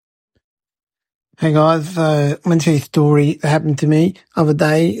Hey guys, I'm going to tell you a story that happened to me the other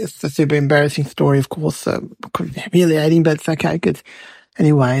day. It's a super embarrassing story, of course, humiliating, but it's okay, because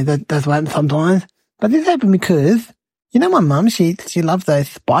anyway, that's what happens sometimes. But this happened because, my mum, she loves those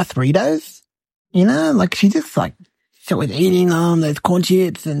Spiceritos, like she was eating those corn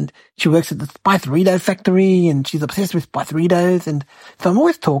chips, and she works at the Spicerito factory, and she's obsessed with Spiceritos, and so I'm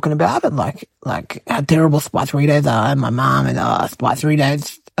always talking about it, like how terrible Spiceritos are, and my mum, and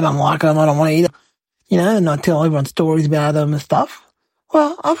Spiceritos, I don't like them, I don't want to eat them. And I tell everyone stories about them and stuff.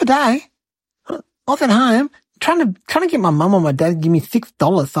 Well, other day, I was at home trying to get my mum or my dad to give me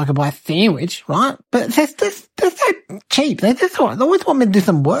 $6 so I could buy a sandwich, right? But they're so cheap. They always want me to do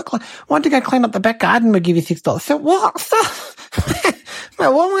some work. Like, why don't you go clean up the back garden? We'll give you $6. So what?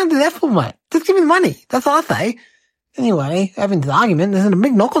 Mate, what am I going to do that for, mate? Just give me the money. That's what I say. Anyway, having this argument, there's a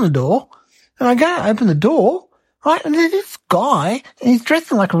big knock on the door, and I go open the door, right? And there's this guy, and he's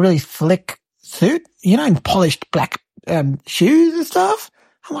dressed in like a really slick suit, in polished black shoes and stuff.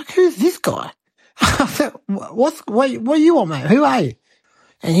 I'm like, who's this guy? I said, what do you want, mate? Who are you?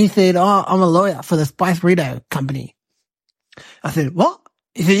 And he said, I'm a lawyer for the Spicerito company. I said, what?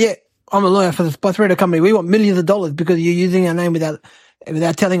 He said, yeah, I'm a lawyer for the Spicerito company. We want millions of dollars because you're using our name without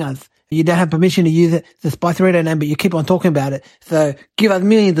telling us. You don't have permission to use the Spicerito name, but you keep on talking about it. So give us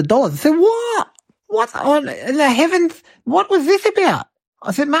millions of dollars. I said, what? What on the heavens? What was this about?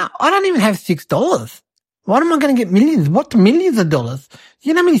 I said, Matt, I don't even have $6. Why am I going to get millions? What millions of dollars?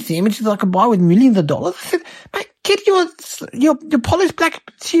 You know how many sandwiches I could buy with millions of dollars? I said, mate, get your polished black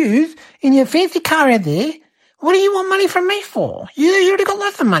shoes in your fancy car out there. What do you want money from me for? You already got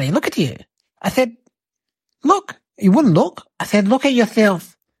lots of money. Look at you. I said, look. He wouldn't look. I said, look at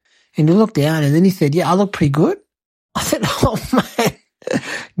yourself. And he looked down, and then he said, yeah, I look pretty good. I said, oh, man,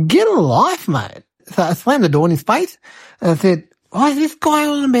 get a life, mate. So I slammed the door in his face, and I said, what is this guy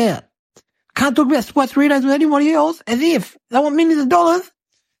on about? Can't talk about Spiceritos with anybody else, as if they want millions of dollars.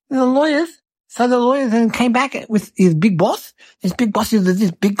 And the lawyers. So the lawyers then came back with his big boss. His big boss is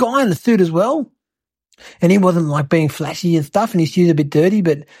this big guy in the suit as well. And he wasn't like being flashy and stuff, and his shoes a bit dirty,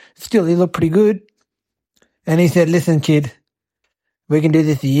 but still he looked pretty good. And he said, listen, kid, we can do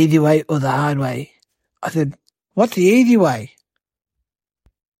this the easy way or the hard way. I said, what's the easy way?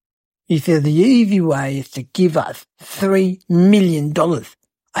 He said, the easy way is to give us $3 million.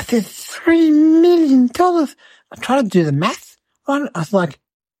 I said, $3 million? I tried to do the math. I was like,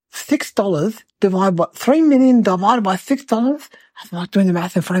 $6 divided by, $3 million divided by $6. I was like doing the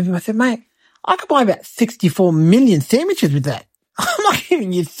math in front of him. I said, mate, I could buy about 64 million sandwiches with that. I'm not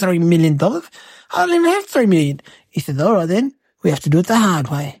giving you $3 million. I don't even have $3 million. He said, all right then, we have to do it the hard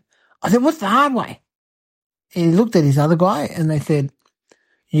way. I said, what's the hard way? And he looked at his other guy and they said,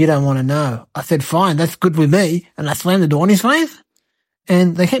 you don't want to know. I said, fine, that's good with me. And I slammed the door in his face.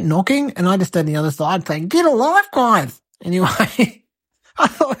 And they kept knocking, and I just stood on the other side saying, get a life, guys. Anyway, I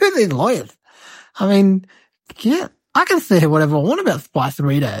thought, who are these lawyers? I mean, yeah, I can say whatever I want about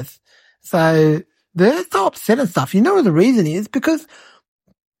Spiceritos. So they're so upset and stuff. You know what the reason is? Because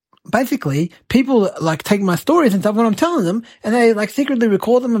basically people like take my stories and stuff when I'm telling them, and they like secretly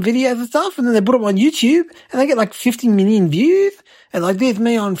record them on videos and stuff, and then they put them on YouTube, and they get like 50 million views. And like there's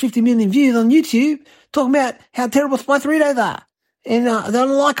me on 50 million views on YouTube talking about how terrible Spiceritos are. And they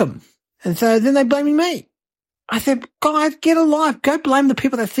don't like them. And so then they blaming me. I said, guys, get a life. Go blame the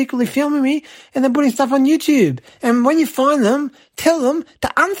people that are secretly filming me and then putting stuff on YouTube. And when you find them, tell them to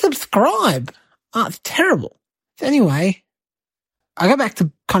unsubscribe. Oh, it's terrible. So anyway, I go back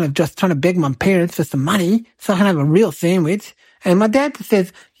to kind of just trying to beg my parents for some money so I can have a real sandwich. And my dad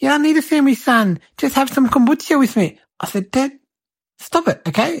says, yeah, I need a sandwich, son. Just have some kombucha with me. I said, Dad, stop it,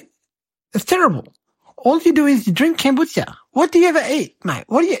 okay? It's terrible. All you do is you drink kombucha. What do you ever eat, mate?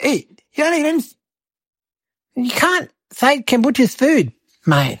 What do you eat? You don't eat anything. You can't say kombucha's food,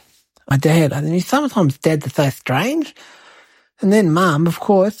 mate. My dad, I mean, sometimes dads are so strange. And then mum, of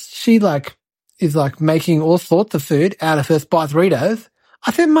course, she is making all sorts of food out of her Spiceritos.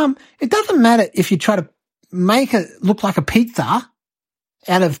 I said, Mum, it doesn't matter if you try to make it look like a pizza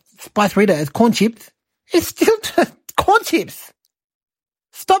out of Spiceritos, corn chips. It's still just corn chips.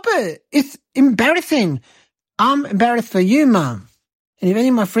 Stop it. It's embarrassing. I'm embarrassed for you, Mum. And if any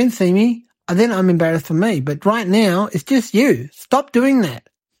of my friends see me, then I'm embarrassed for me. But right now, it's just you. Stop doing that.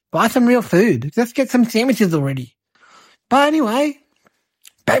 Buy some real food. Let's get some sandwiches already. But anyway,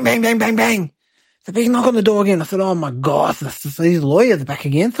 bang, bang, bang, bang, bang. The big knock on the door again. I said, oh my gosh, these lawyers are back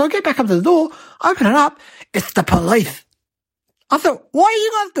again. So I get back up to the door, open it up. It's the police. I said, what are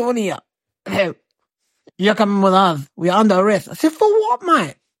you guys doing here? Hey, you're coming with us. We're under arrest. I said, for what,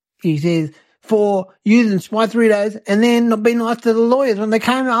 mate? He says, for using Spiceritos and then not being nice to the lawyers when they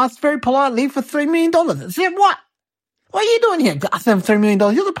came and asked very politely for $3 million. I said, what? What are you doing here? I said, $3 million.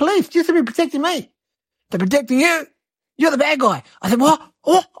 You're the police. You're supposed to be protecting me. They're protecting you. You're the bad guy. I said, what?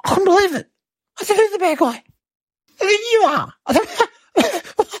 Oh, I couldn't believe it. I said, who's the bad guy? I said, you are. I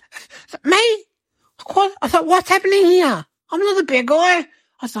said, me? What? I thought, what's happening here? I'm not the bad guy. I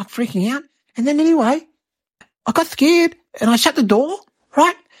was like freaking out. And then anyway, I got scared and I shut the door,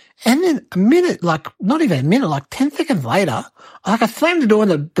 right? And then a minute, like not even a minute, like 10 seconds later, like I slammed the door in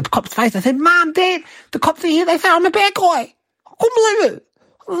the cop's face. I said, Mom, Dad, the cops are here. They say I'm a bad guy. I couldn't believe it.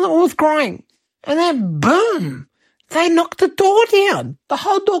 I was crying. And then boom, they knocked the door down. The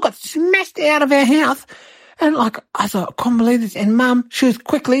whole door got smashed out of our house. And like, I thought, I couldn't believe this. And Mum, she's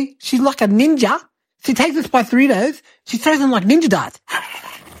like a ninja. She takes the Spiceritos, she throws them like ninja darts.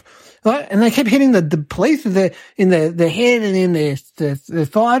 Right? And they kept hitting the police in their head and in their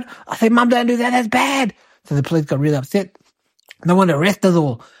side. I said, Mum, don't do that, that's bad. So the police got really upset. They wanted to arrest us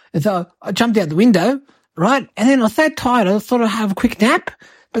all. And so I jumped out the window, right? And then I was so tired, I sort of have a quick nap.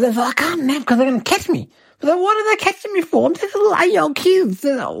 But they thought, I can't nap because they're going to catch me. But then what are they catching me for? I'm just a little 8-year-old kid.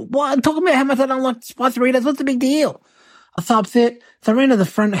 What, talking about how much I don't like Spiceritos. What's the big deal? I was so upset. So I ran to the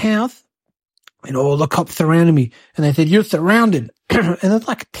front house and all the cops surrounded me. And they said, you're surrounded. And there's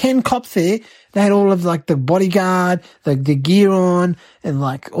like 10 cops there. They had all of like the bodyguard, the gear on and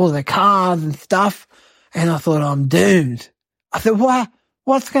like all their cars and stuff. And I thought, I'm doomed. I said,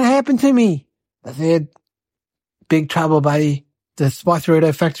 what's going to happen to me? They said, big trouble, buddy. The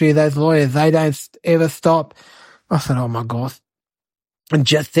Spicerito factory, those lawyers, they don't ever stop. I said, oh my God. And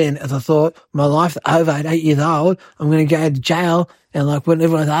just then, as I thought, my life's over at 8 years old, I'm going to go to jail. And like when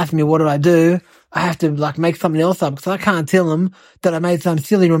everyone's asking me, what do? I have to like make something else up because I can't tell them that I made some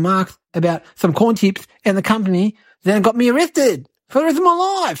silly remarks about some corn chips and the company then got me arrested for the rest of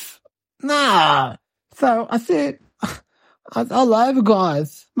my life. Nah. So I said, I'm over,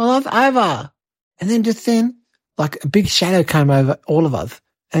 guys. My life's over. And then just then, like a big shadow came over all of us.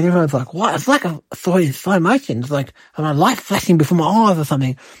 And everyone's like, what? It's like I saw it in slow motion. It's like my light flashing before my eyes or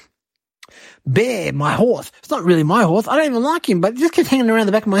something. Bear, my horse. It's not really my horse. I don't even like him, but he just keeps hanging around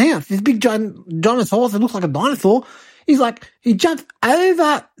the back of my house. This big giant horse that looks like a dinosaur. He jumps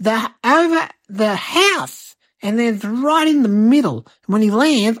over the house and then right in the middle. And when he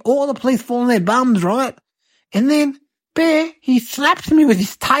lands, all the police fall on their bums, right? And then Bear, he slaps me with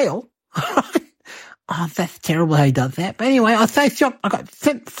his tail. Oh, that's terrible how he does that. But anyway, I was so shocked. I got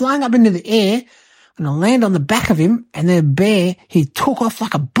sent flying up into the air and I landed on the back of him and then Bear, he took off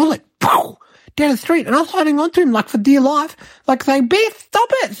like a bullet down the street and I was holding on to him like for dear life. Like saying, Bear, stop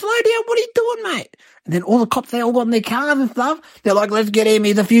it. Slow down. What are you doing, mate? And then all the cops, they all got in their cars and stuff. They're like, let's get him.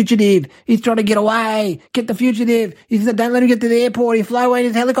 He's a fugitive. He's trying to get away. Get the fugitive. He said, don't let him get to the airport. He flew away in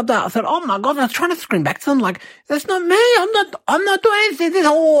his helicopter. I said, oh my God. I was trying to scream back to them like, that's not me. I'm not doing anything. This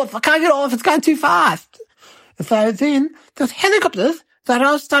horse. I can't get off. It's going too fast. And so then there's helicopters that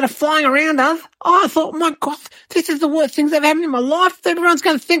all started flying around us. Oh, I thought, my God, this is the worst things that ever happened in my life. Everyone's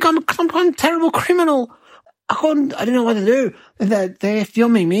going to think I'm some kind of terrible criminal. I didn't know what to do. They're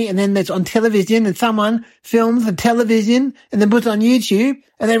filming me and then it's on television and someone films the television and then puts it on YouTube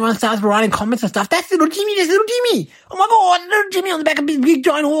and everyone starts writing comments and stuff. That's little Jimmy. Oh my God, little Jimmy on the back of a big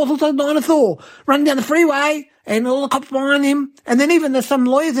giant horse looks like a dinosaur running down the freeway and all the cops behind him. And then even there's some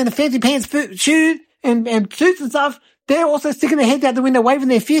lawyers in a fancy pants shoes and suits and stuff. They're also sticking their heads out the window waving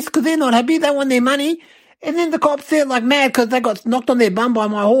their fists because they're not happy. They want their money. And then the cops, they're like mad because they got knocked on their bum by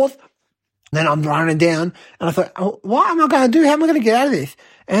my horse. Then I'm running down and I thought, oh, what am I going to do? How am I going to get out of this?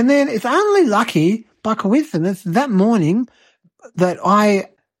 And then it's only lucky by coincidence that morning that I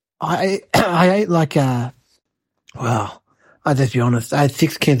ate like, well, I'll just be honest. I had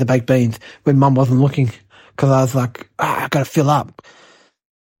 6 cans of baked beans when Mum wasn't looking because I was like, I got to fill up.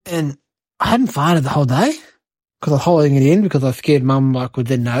 And I hadn't farted the whole day because I was holding it in because I was scared Mum like would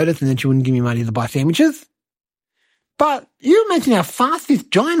then notice and then she wouldn't give me money to buy sandwiches. But you imagine how fast this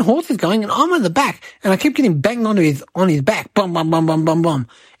giant horse is going and I'm on the back and I keep getting banged on his back. Bum, bum, bum, bum, bum, bum.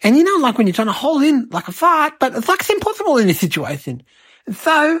 And you know, like when you're trying to hold in like a fart, but it's like it's impossible in this situation. And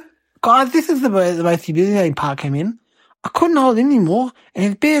so, guys, this is the most humiliating part came in. I couldn't hold in anymore and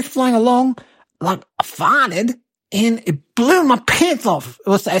his bear's flying along like I farted and it blew my pants off. It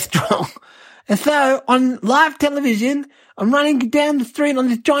was so strong. And so on live television, I'm running down the street on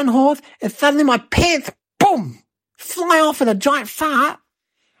this giant horse and suddenly my pants, boom, fly off with a giant fart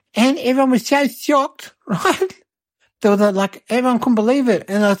and everyone was so shocked, right? There was like, everyone couldn't believe it.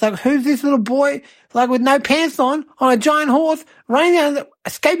 And I was like, who's this little boy, like with no pants on a giant horse, running down,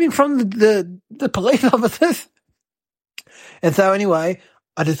 escaping from the police officers? And so anyway,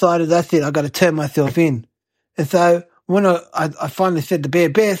 I decided that's it. I got to turn myself in. And so when I finally said to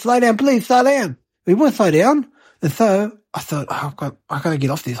Bear, slow down, please, slow down. He wouldn't slow down. And so I thought, I got to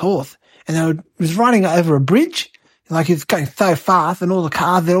get off this horse. And I was riding over a bridge. Like, it's going so fast, and all the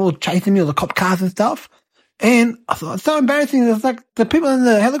cars, they're all chasing me, all the cop cars and stuff. And I thought, it's so embarrassing. It's like the people in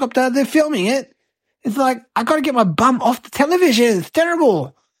the helicopter, they're filming it. It's like, I got to get my bum off the television. It's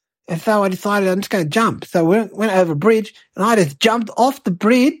terrible. And so I decided I'm just going to jump. So we went over a bridge, and I just jumped off the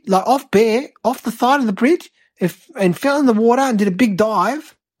bridge, like off the side of the bridge, and fell in the water and did a big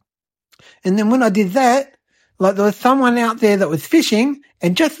dive. And then when I did that, like, there was someone out there that was fishing,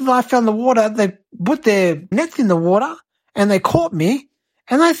 and just as I fell in the water, they put their nets in the water, and they caught me,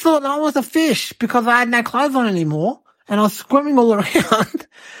 and they thought I was a fish because I had no clothes on anymore, and I was swimming all around,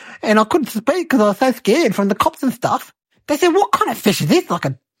 and I couldn't speak because I was so scared from the cops and stuff. They said, what kind of fish is this? Like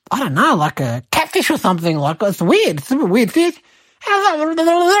like a catfish or something. Like, it's weird. It's a super weird fish. I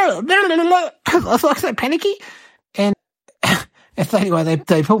was like so panicky. And so anyway,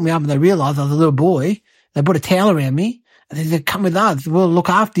 they pulled me up and they realised I was a little boy. They put a towel around me and they said, come with us. We'll look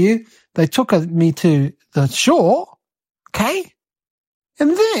after you. They took me to the shore. Okay.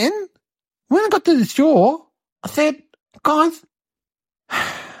 And then when I got to the shore, I said, guys,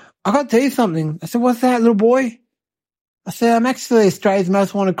 I got to tell you something. I said, what's that, little boy? I said, I'm actually Australia's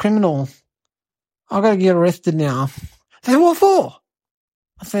most wanted criminal. I've got to get arrested now. They said, what for?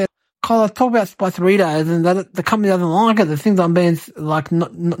 I said, Cole, I talk about Spiceritos and that the company doesn't like it. The things I'm being, like,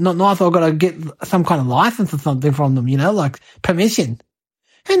 not nice. I've got to get some kind of license or something from them, like permission.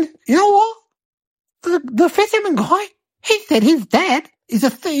 And you know what? The fisherman guy, he said his dad is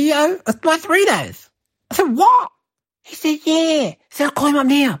a CEO of Spiceritos. I said, what? He said, yeah. So I call him up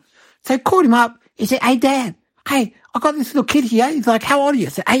now. So I called him up. He said, hey, Dad, hey, I got this little kid here. He's like, how old are you? I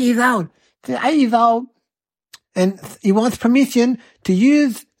said, 8 years old. I said, 8 years old. And he wants permission to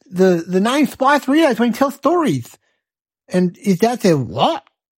use the name Spiceritos when he tells stories. And his dad said, what?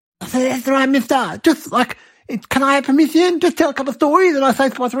 I said, that's right, mister. Just like, can I have permission? Just tell a couple of stories and I say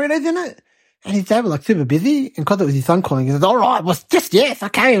Spiceritos in it. And his dad was like super busy. And because it was his son calling, he said, all right, well, just yes,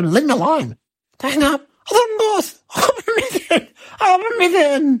 okay, leave me alone. Hang up. I said, boss, I have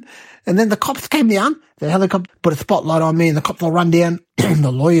permission. And then the cops came down. The helicopter put a spotlight on me and the cops all run down.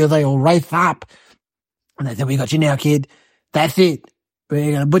 The lawyers, they all race up. And they said, we got you now, kid. That's it.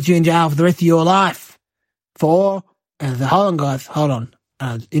 We're going to put you in jail for the rest of your life. And I said, hold on, guys, hold on.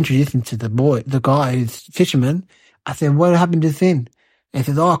 I introduced him to the guy who's fisherman. I said, what happened just then? And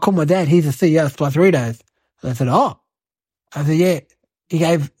he says, I called my dad. He's the CEO of Spiceritos. And I said, oh. I said, yeah. He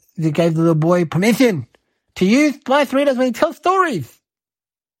gave the little boy permission to use Spiceritos when he tells stories.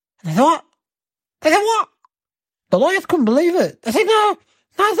 And they said, what? They said, what? The lawyers couldn't believe it. They said, no,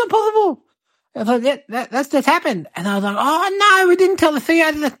 it's not possible. I thought, yeah, that's just happened. And I was like, oh, no, we didn't tell the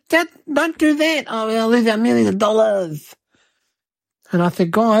CEO that, don't do that. Oh, we'll lose our millions of dollars. And I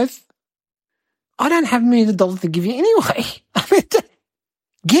said, guys, I don't have millions of dollars to give you anyway. I mean,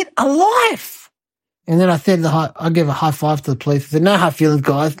 get a life. And then I said, I gave a high five to the police. I said, no hard feelings,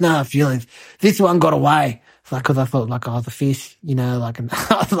 guys, no hard feelings. This one got away. It's like, cause I thought like I was a fish, like, and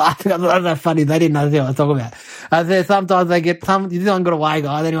I was laughing. I thought that funny. They didn't know what I was talking about. I said, sometimes this one got away,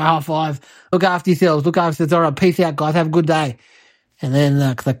 guys. Anyway, high five. Look after yourselves. Look after yourselves. All right. Peace out, guys. Have a good day. And then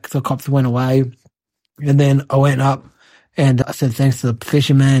the cops went away. And then I went up and I said, thanks to the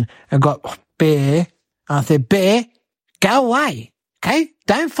fisherman. I got Bear. I said, Bear, go away. Okay.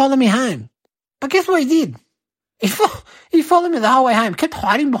 Don't follow me home. But guess what he did? He followed me the whole way home, kept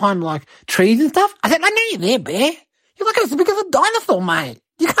hiding behind like trees and stuff. I said, I know you're there, Bear. You're like as big as a dinosaur, mate.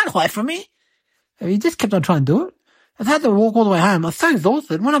 You can't hide from me. And he just kept on trying to do it. I had to walk all the way home. I was so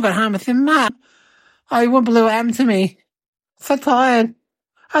exhausted. When I got home, I said, Mum, you wouldn't believe what happened to me. So tired.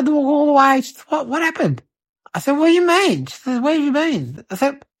 I had to walk all the way. She said, what happened? I said, what do you mean? She said, where have you been? I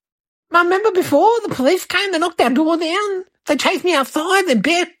said, Mum, remember before the police came, they knocked our door down. They chased me outside, then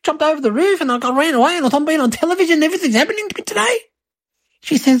Bear jumped over the roof and I ran away and I'm being on television, everything's happening to me today.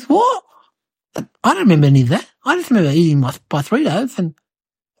 She says, what? I don't remember any of that. I just remember eating my Spiceritos and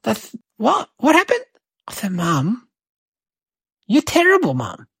that's, what happened? I said, Mum, you're terrible,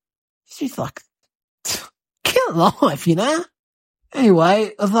 Mum. She's like, kill life, Anyway,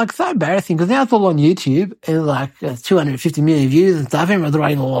 it was like so embarrassing because now it's all on YouTube and like 250 million views and stuff. Everyone's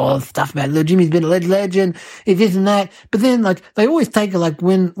writing all stuff about little Jimmy's been a legend, this and that. But then like they always take it like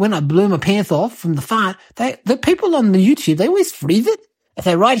when I blew my pants off from the fart, the people on the YouTube, they always freeze it. They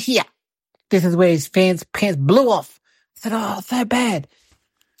say right here, this is where his pants blew off. I said, oh, so bad.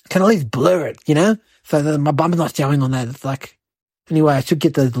 Can at least blur it, So that my bum's not showing on that. It's like, anyway, I should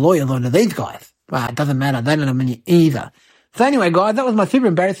get those lawyers onto these guys. Well, it doesn't matter. They don't have money either. So anyway, guys, that was my super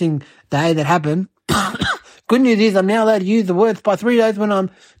embarrassing day that happened. Good news is I'm now allowed to use the word Spicerito when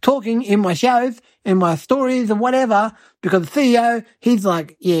I'm talking in my shows, in my stories and whatever, because the CEO, he's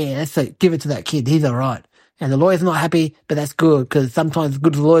like, yeah, that's it. Give it to that kid. He's all right. And the lawyer's not happy, but that's good, because sometimes it's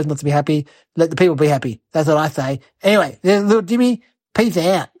good for the lawyers not to be happy. Let the people be happy. That's what I say. Anyway, there's little Jimmy. Peace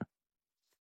out.